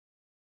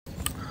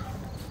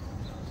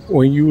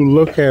when you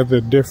look at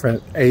the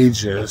different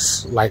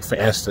ages, like for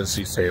instance,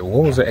 you say,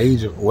 what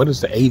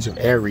is the age of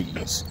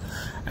Aries?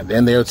 And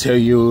then they'll tell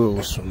you it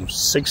was from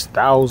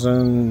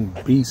 6,000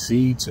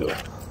 BC to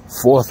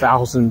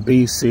 4,000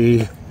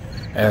 BC.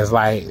 And it's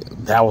like,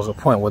 that was a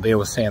point where they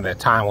were saying that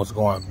time was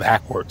going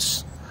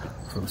backwards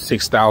from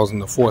 6,000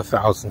 to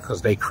 4,000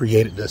 because they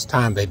created this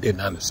time they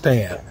didn't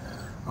understand.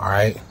 All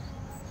right.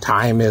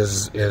 Time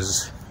is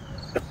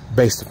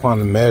based upon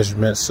the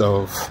measurements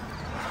of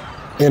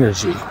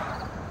energy.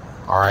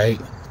 All right.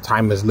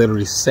 Time is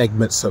literally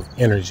segments of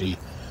energy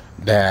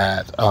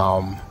that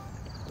are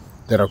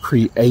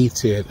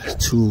created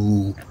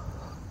to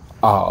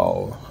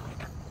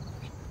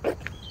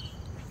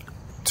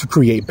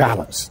create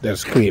balance.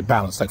 That's create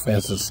balance. Like for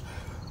instance,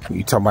 when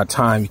you talk about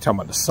time, you talk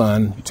about the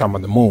sun, you talk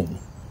about the moon.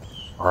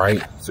 All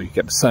right. So you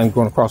get the sun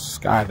going across the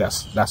sky.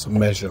 That's a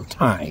measure of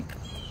time.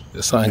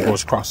 The sun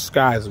goes across the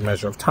sky is a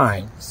measure of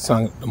time.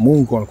 The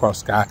moon going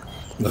across the sky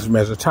is a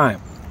measure of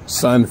time.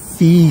 Sun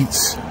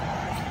feeds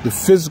the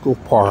physical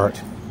part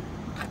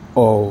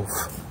of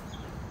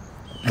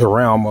the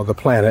realm of the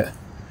planet,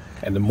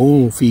 and the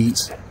moon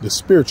feeds the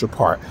spiritual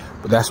part.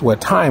 But that's where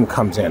time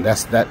comes in.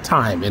 That's that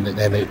time, and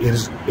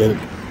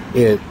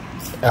it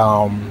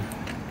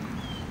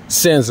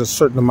sends a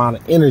certain amount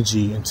of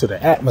energy into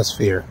the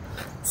atmosphere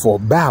for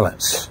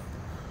balance.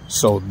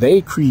 So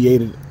they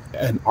created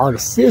an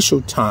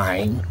artificial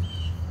time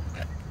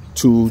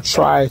to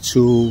try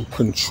to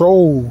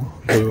control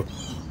the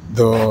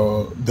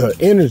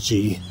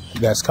energy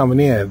that's coming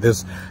in.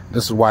 This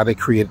is why they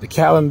created the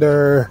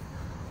calendar,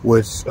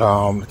 which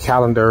the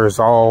calendar is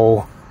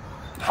all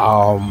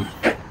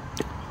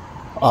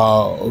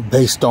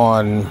based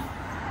on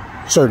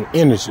certain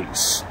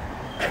energies.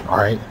 All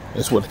right,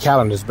 that's what the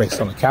calendar is based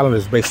on. The calendar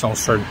is based on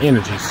certain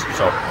energies.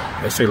 So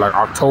they say like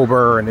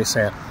October, and they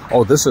say,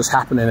 oh, this is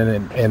happening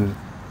in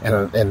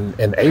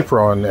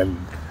April,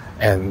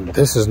 and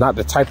this is not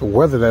the type of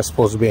weather that's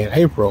supposed to be in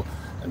April,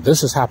 and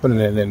this is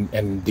happening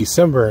in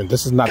December, and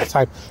this is not the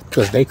type,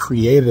 because they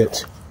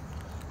created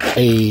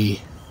a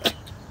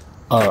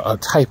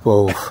type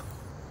of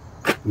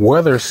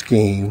weather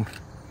scheme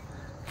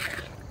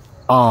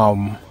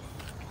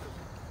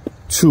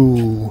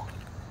to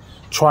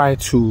try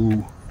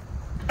to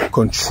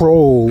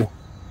control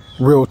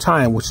real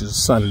time, which is the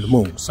sun and the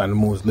moon. Sun and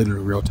the moon is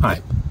literally real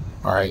time.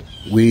 All right,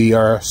 we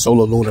are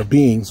solar lunar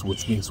beings,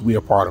 which means we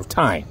are part of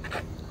time.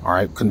 All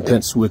right, we're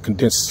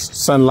condensed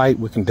sunlight,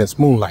 we're condensed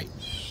moonlight.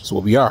 That's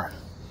what we are.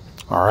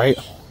 All right.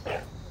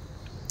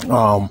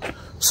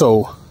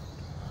 So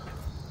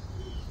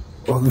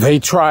they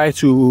try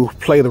to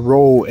play the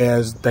role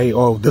as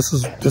this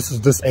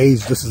is this age.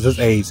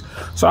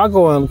 So I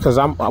go in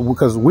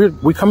because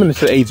we're coming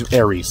into the age of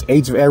Aries.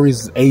 Age of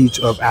Aries is age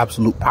of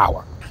absolute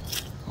power.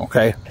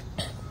 Okay.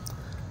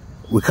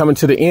 We're coming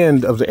to the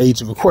end of the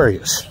age of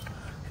Aquarius.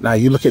 Now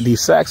you look at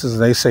these sexes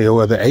and they say,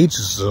 well, the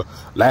ages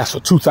last for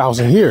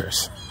 2,000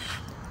 years.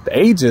 The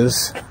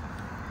ages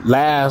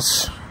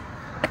last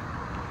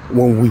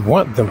when we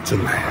want them to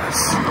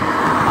last.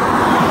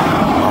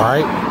 All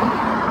right.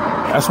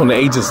 That's when the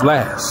ages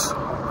last.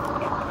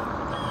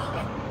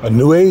 A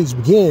new age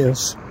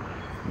begins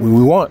when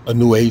we want a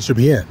new age to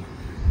begin,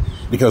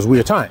 because we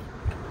are time.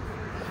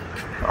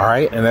 All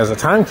right. And as a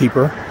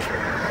timekeeper,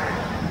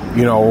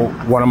 you know,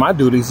 one of my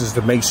duties is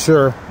to make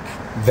sure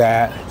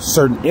that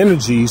certain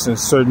energies and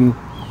certain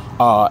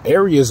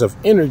areas of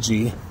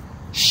energy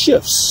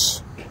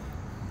shifts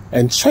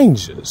and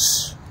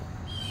changes.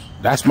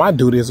 That's my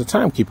duty as a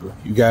timekeeper.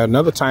 You got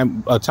another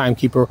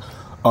timekeeper,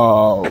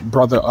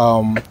 brother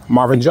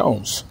Marvin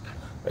Jones.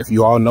 If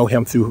you all know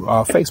him through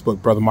Facebook,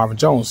 brother Marvin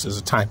Jones is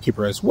a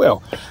timekeeper as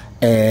well,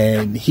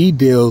 and he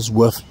deals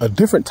with a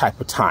different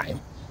type of time.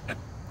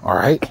 All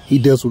right, he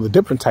deals with a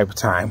different type of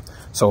time.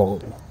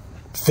 So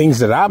things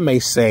that I may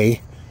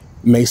say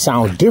may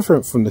sound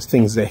different from the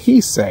things that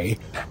he say,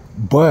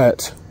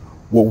 but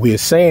what we're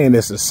saying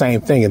is the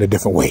same thing in a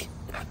different way.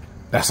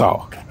 That's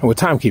all. And we're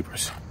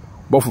timekeepers,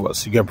 both of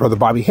us. You got brother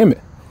Bobby Hemmett,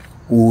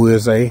 who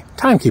is a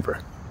timekeeper.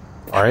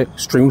 All right,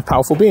 extremely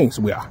powerful beings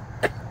we are.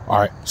 All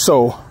right,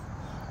 so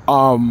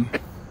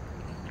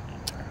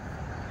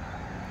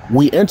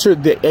we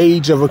entered the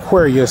age of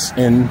Aquarius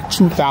in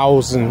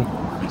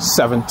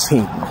 2017.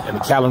 In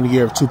the calendar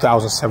year of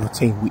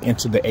 2017, we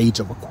entered the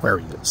age of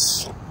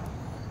Aquarius.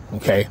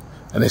 Okay.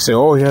 And they say,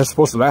 oh, yeah, it's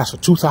supposed to last for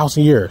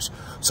 2,000 years.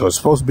 So it's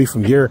supposed to be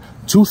from year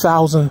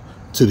 2000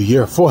 to the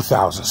year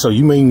 4000. So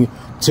you mean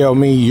tell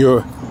me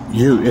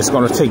it's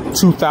going to take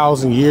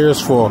 2,000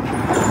 years for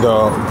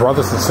the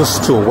brothers and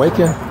sisters to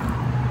awaken?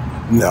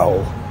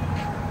 No,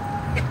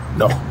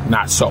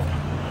 not so.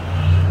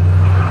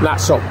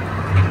 Not so.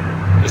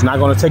 It's not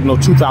going to take no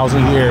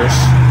 2,000 years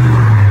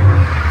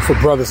for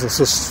brothers and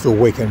sisters to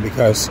awaken,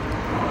 because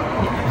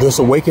this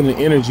awakening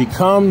energy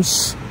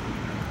comes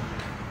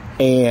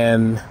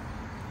and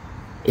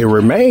it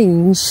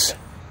remains,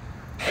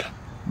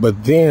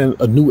 but then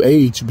a new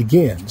age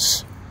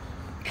begins.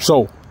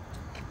 So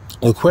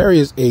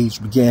Aquarius age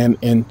began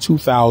in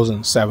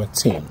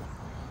 2017.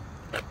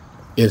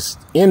 is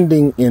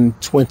ending in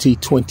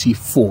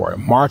 2024,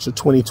 March of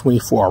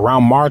 2024.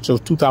 Around March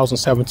of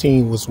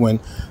 2017 was when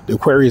the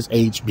Aquarius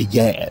age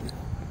began.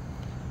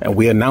 And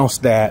we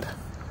announced that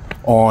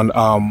on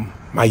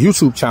my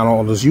YouTube channel,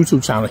 on this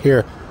YouTube channel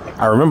here.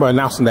 I remember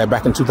announcing that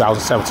back in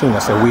 2017. I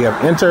said, we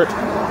have entered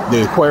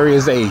the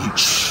Aquarius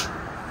age.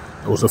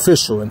 It was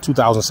official in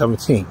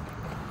 2017.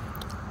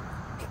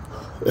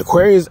 The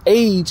Aquarius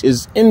age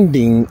is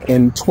ending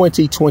in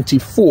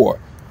 2024.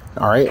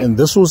 All right. And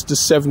this was the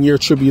 7-year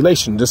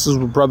tribulation. This is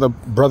brother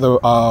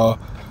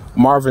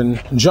Marvin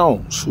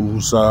Jones,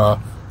 who's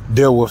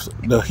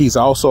he's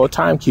also a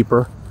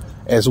timekeeper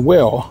as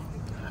well.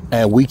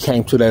 And we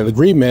came to that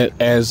agreement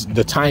as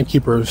the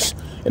timekeepers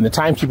in the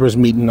timekeepers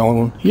meeting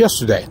on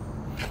yesterday.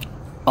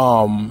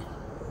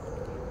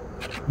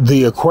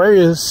 The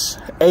Aquarius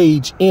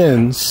age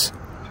ends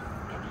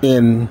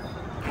in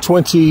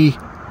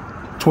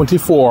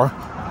 2024,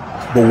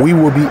 but we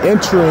will be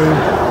entering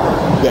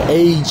the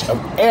age of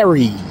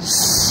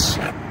Aries.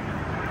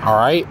 All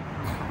right.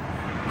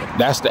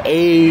 That's the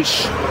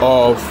age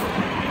of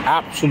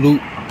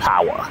absolute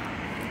power.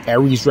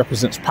 Aries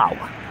represents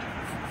power.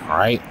 All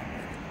right.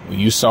 When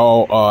you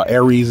saw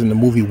Aries in the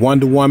movie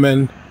Wonder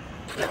Woman,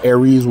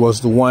 Aries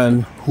was the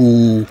one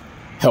who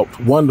helped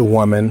Wonder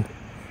Woman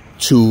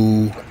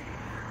to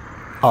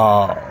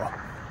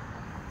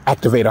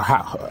activate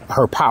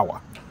her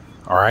power.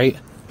 All right.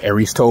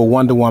 Aries told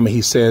Wonder Woman,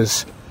 he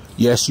says,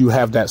 yes, you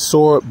have that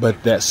sword,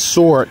 but that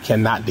sword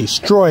cannot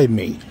destroy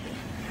me.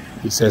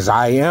 He says,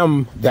 I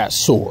am that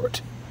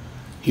sword.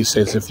 He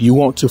says, if you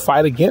want to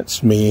fight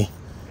against me,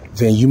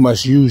 then you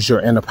must use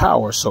your inner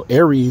power. So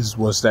Aries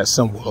was that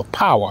symbol of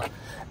power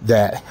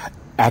that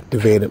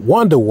activated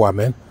Wonder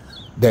Woman,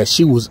 that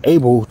she was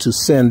able to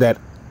send that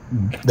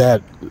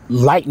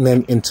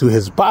lightning into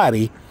his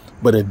body,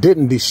 but it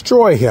didn't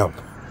destroy him.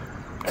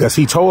 Because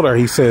he told her,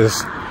 he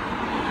says,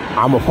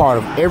 I'm a part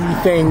of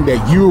everything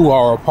that you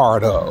are a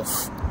part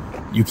of.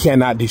 You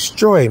cannot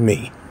destroy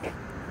me.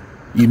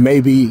 You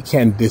maybe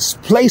can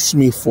displace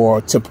me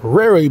for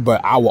temporarily,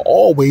 but I will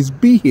always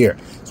be here.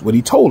 That's what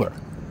he told her.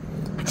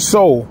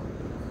 So,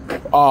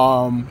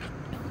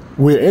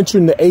 we're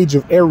entering the age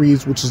of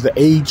Aries, which is the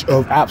age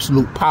of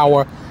absolute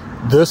power.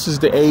 This is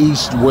the age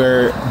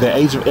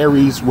of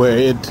Aries, where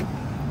it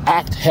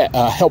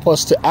help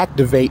us to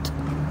activate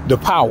the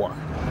power.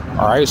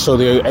 All right. So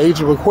the age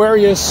of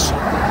Aquarius,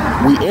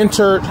 we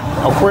entered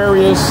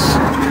Aquarius,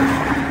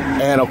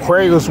 and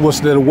Aquarius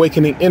was the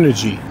awakening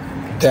energy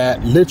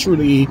that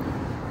literally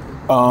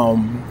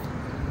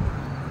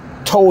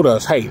told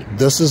us, hey,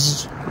 this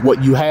is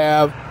what you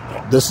have.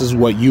 This is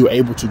what you're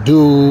able to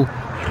do.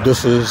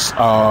 This is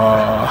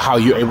how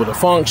you're able to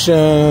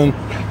function.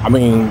 I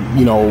mean,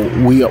 you know,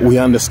 we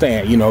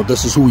understand, you know,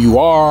 this is who you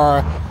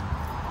are.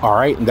 All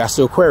right. And that's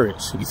the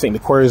Aquarius. You think the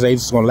Aquarius age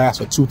is going to last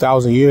for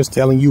 2,000 years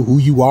telling you who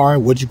you are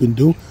and what you can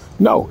do?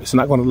 No, it's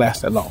not going to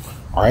last that long.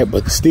 All right.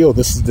 But still,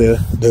 this is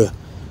the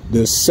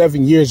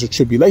 7 years of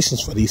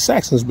tribulations for these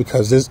Saxons,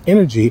 because this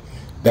energy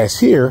that's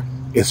here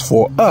is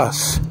for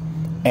us.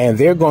 And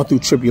they're going through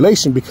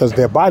tribulation because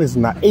their bodies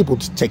are not able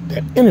to take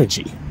that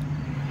energy.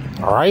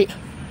 All right.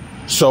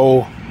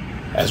 So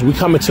as we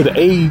come into the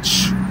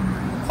age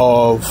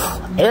of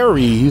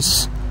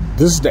Aries,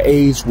 this is the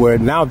age where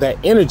now that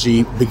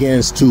energy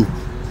begins to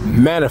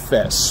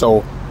manifest.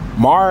 So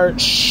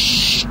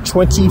March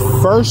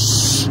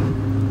 21st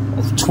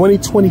of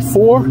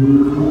 2024,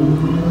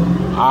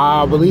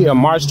 I believe,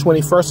 March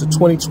 21st of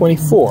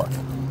 2024.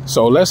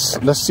 So let's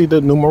see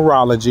the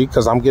numerology,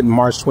 because I'm getting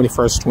March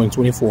 21st,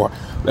 2024.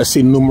 Let's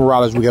see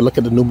numerology. We gotta look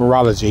at the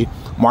numerology.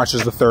 March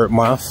is the 3rd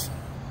month.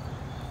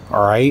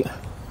 All right.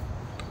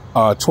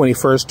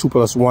 21st, 2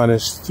 + 1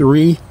 is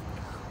 3,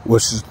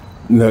 which is,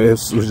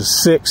 which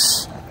is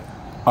 6.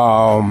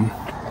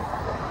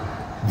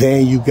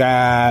 Then you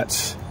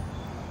got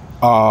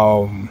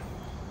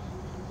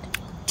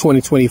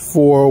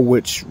 2024,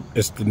 which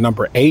is the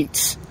number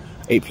 8.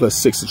 8 +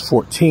 6 is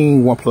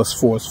 14. 1 +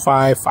 4 is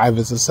 5. 5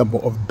 is a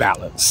symbol of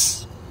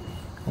balance.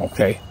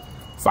 Okay.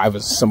 5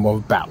 is a symbol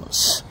of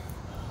balance.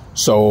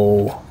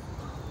 So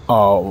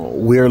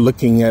we're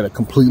looking at a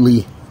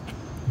completely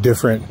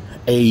different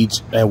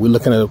age, and we're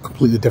looking at a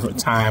completely different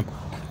time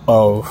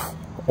of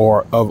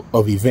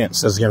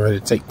events that's getting ready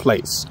to take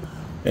place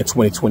in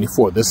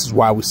 2024. This is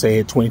why we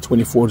say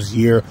 2024 is the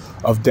year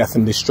of death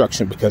and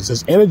destruction, because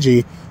this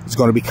energy is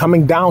going to be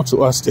coming down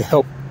to us to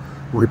help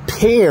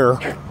repair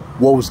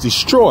what was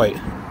destroyed.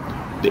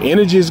 The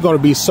energy is going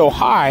to be so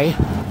high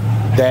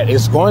that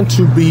it's going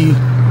to be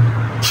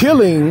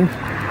killing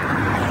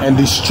and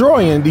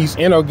destroying these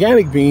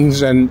inorganic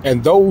beings,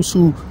 and those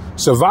who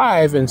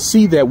survive and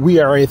see that we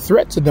are a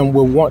threat to them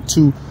will want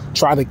to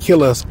try to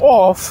kill us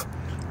off,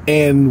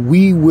 and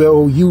we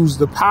will use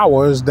the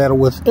powers that are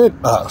within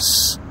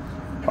us.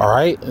 All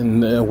right.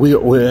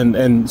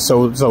 And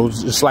so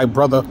it's like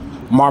brother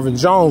Marvin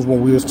Jones,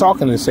 when we was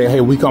talking and say,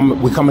 hey, we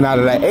coming out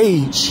of that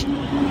age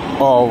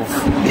of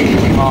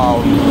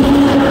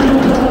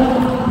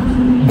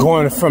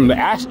going from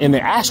in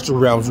the astral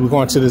realms, we're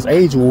going to this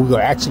age where we're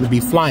going to actually be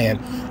flying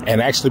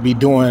and actually be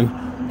doing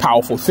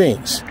powerful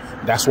things.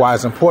 That's why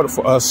it's important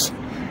for us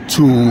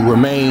to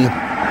remain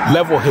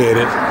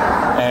level-headed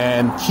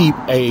and keep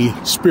a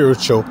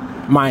spiritual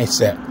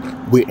mindset.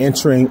 We're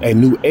entering a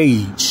new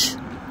age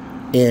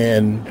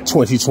in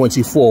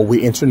 2024.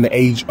 We're entering the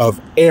age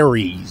of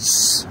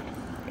Aries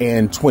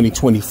in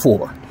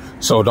 2024.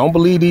 So don't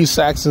believe these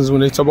Saxons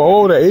when they talk about,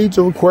 oh, the age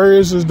of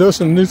Aquarius is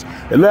this and this.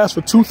 It lasts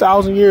for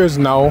 2,000 years.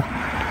 No,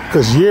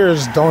 because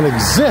years don't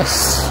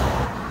exist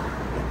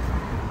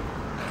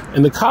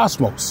in the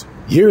cosmos.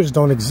 Years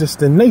don't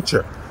exist in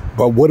nature.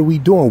 But what are we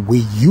doing?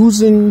 We're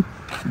using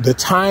the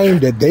time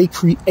that they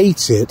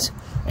created,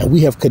 and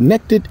we have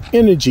connected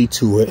energy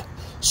to it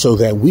so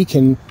that we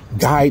can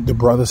guide the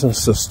brothers and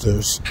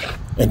sisters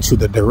into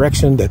the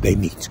direction that they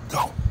need to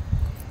go.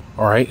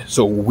 All right.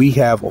 So we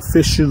are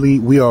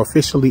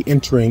officially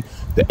entering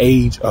the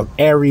age of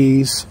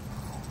Aries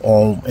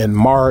in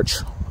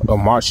March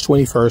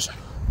 21st,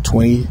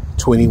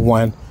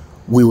 2021.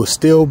 We will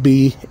still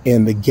be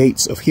in the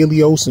gates of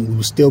Helios, and we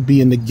will still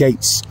be in the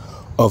gates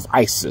of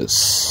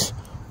Isis.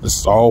 This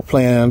is all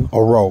playing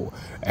a role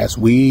as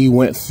we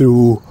went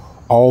through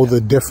all the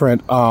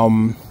different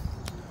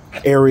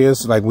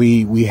areas. Like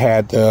we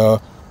had the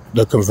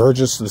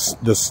convergence,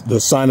 the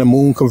sun and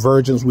moon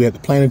convergence. We had the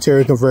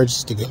planetary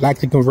convergence, the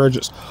galactic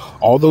convergence.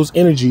 All those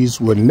energies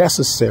were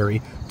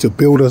necessary to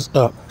build us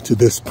up to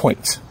this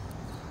point.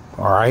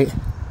 All right.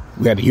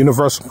 We had the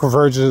universal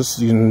convergence.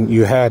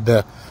 You had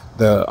the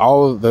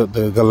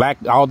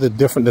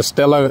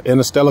stellar,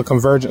 interstellar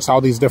convergence,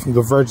 all these different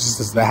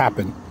convergences that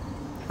happened.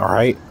 All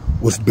right.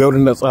 Was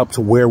building us up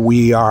to where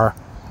we are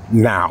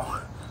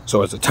now.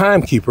 So as a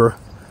timekeeper,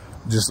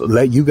 just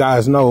let you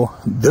guys know,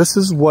 this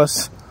is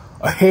what's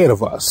ahead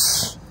of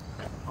us.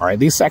 All right.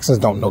 These Saxons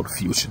don't know the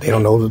future. They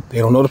don't know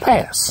the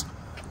past.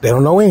 They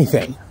don't know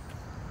anything.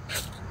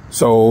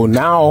 So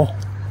now,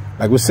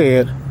 like we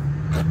said,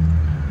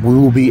 we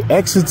will be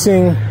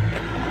exiting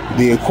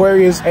the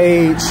Aquarius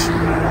age.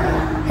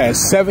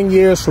 Has 7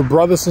 years for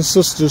brothers and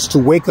sisters to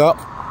wake up.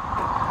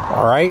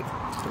 All right.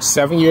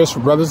 7 years for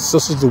brothers and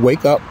sisters to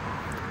wake up.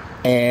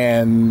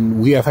 And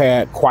we have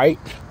had quite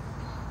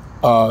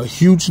a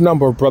huge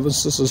number of brothers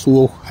and sisters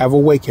who have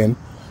awakened.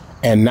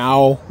 And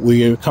now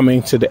we are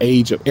coming to the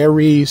age of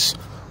Aries,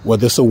 where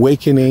this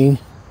awakening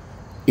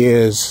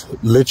is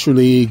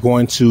literally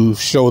going to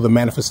show the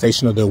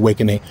manifestation of the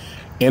awakening.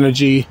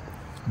 Energy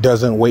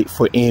doesn't wait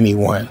for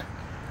anyone.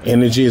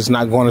 Energy is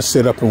not going to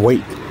sit up and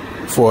wait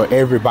for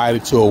everybody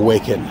to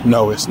awaken.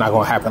 No, it's not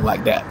going to happen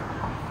like that.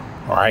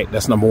 All right.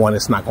 That's number one.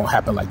 It's not going to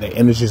happen like that.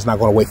 Energy is not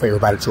going to wait for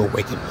everybody to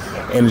awaken.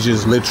 Energy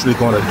is literally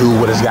going to do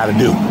what it's got to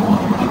do.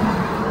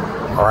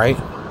 All right.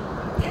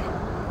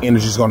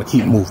 Energy is going to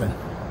keep moving.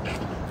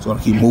 It's going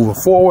to keep moving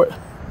forward,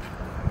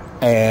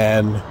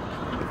 and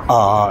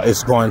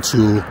it's going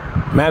to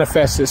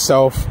manifest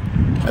itself.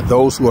 And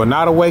those who are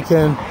not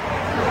awakened,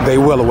 they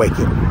will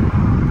awaken.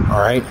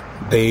 All right.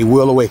 They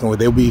will awaken.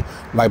 They'll be,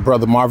 like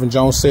Brother Marvin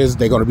Jones says,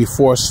 they're going to be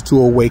forced to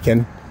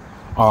awaken.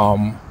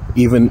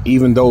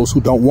 Even those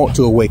who don't want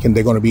to awaken,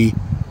 they're going to be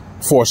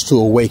forced to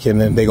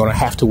awaken, and they're going to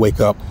have to wake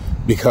up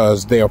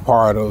because they are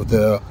part of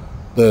the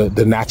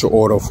natural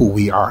order of who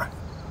we are.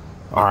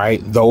 All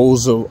right.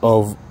 Those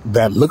of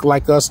that look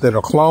like us, that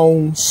are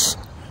clones,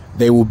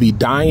 they will be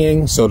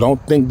dying. So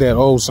don't think that,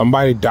 oh,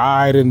 somebody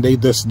died and they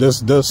this.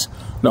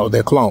 No,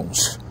 they're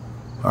clones.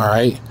 All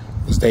right.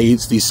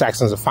 These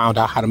Saxons have found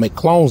out how to make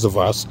clones of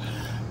us,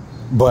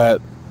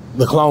 but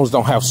the clones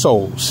don't have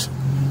souls.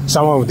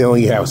 Some of them don't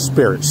even have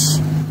spirits.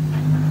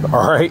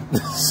 All right.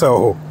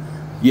 So,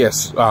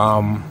 yes,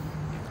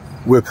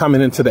 we're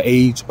coming into the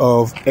age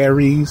of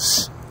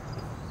Aries,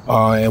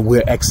 and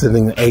we're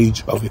exiting the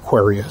age of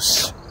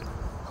Aquarius.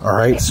 All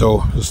right.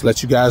 So just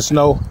let you guys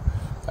know,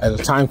 as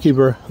a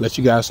timekeeper, let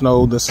you guys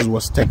know this is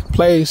what's taking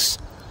place.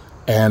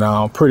 And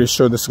I'm pretty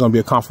sure this is going to be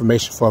a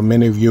confirmation for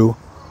many of you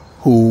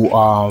who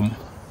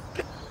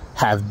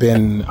have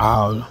been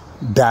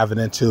diving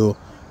into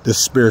this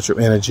spiritual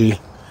energy.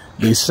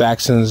 These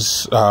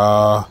Saxons,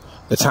 their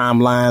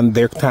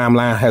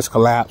timeline has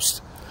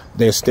collapsed.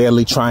 They're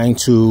steadily trying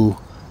to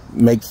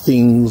make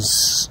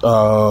things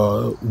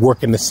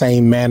work in the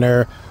same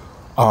manner.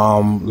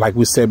 Like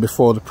we said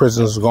before, the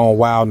prisoners are going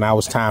wild. Now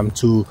it's time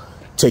to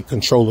take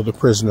control of the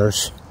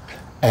prisoners.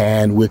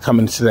 And we're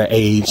coming to the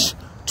age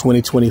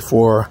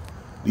 2024,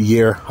 the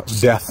year of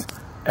death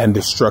and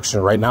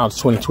destruction. Right now, it's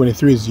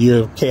 2023 is the year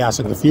of chaos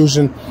and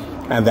confusion.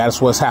 And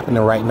that's what's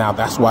happening right now.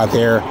 That's why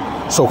they're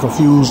so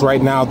confused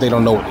right now. They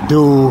don't know what to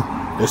do.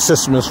 Their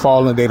system is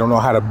falling. They don't know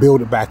how to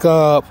build it back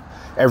up.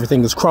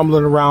 Everything is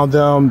crumbling around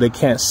them. They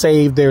can't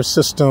save their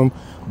system.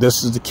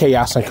 This is the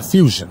chaos and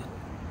confusion.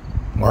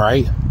 All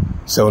right.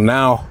 So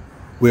now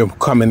we're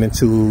coming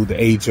into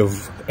the age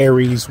of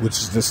Aries, which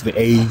is just the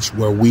age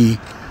where we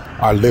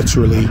are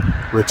literally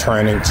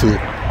returning to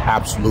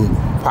absolute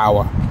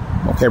power.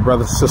 Okay,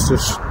 brothers and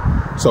sisters.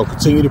 So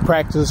continue to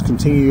practice,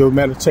 continue your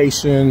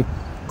meditation,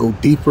 go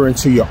deeper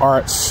into your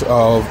arts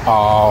of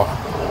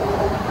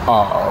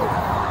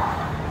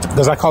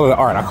Because I call it an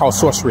art. I call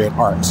sorcery an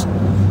art.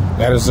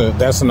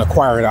 That's an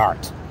acquired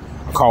art.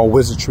 I call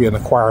wizardry an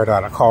acquired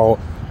art. I call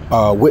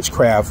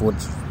witchcraft,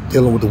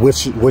 dealing with the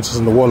witches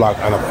and the warlock,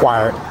 an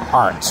acquired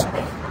art.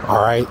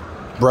 All right,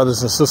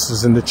 brothers and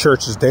sisters in the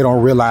churches, they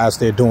don't realize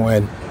they're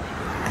doing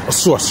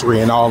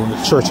sorcery, and all in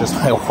the churches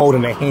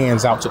holding their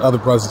hands out to other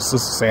brothers and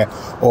sisters saying,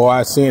 "Oh,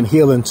 I send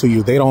healing to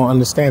you." They don't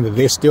understand that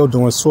they're still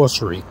doing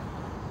sorcery.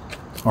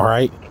 All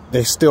right,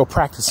 they're still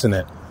practicing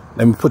it.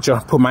 Let me put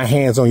my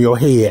hands on your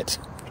head,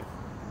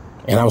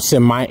 and I'm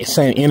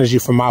sending energy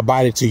from my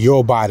body to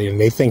your body, and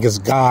they think it's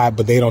God,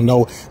 but they don't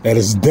know that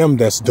it's them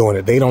that's doing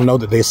it. They don't know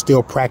that they're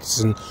still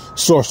practicing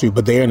sorcery,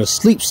 but they're in a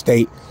sleep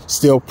state,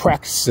 still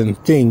practicing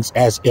things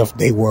as if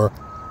they were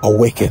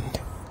awakened,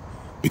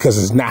 because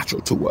it's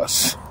natural to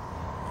us.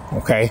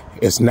 Okay,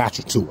 it's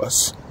natural to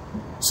us.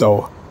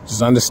 So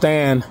just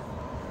understand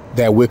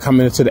that we're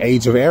coming into the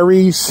age of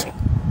Aries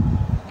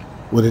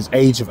with its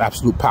age of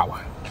absolute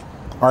power.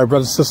 All right,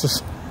 brothers and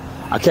sisters,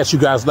 I'll catch you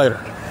guys later.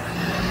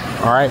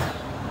 All right,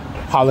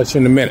 holler at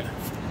you in a minute.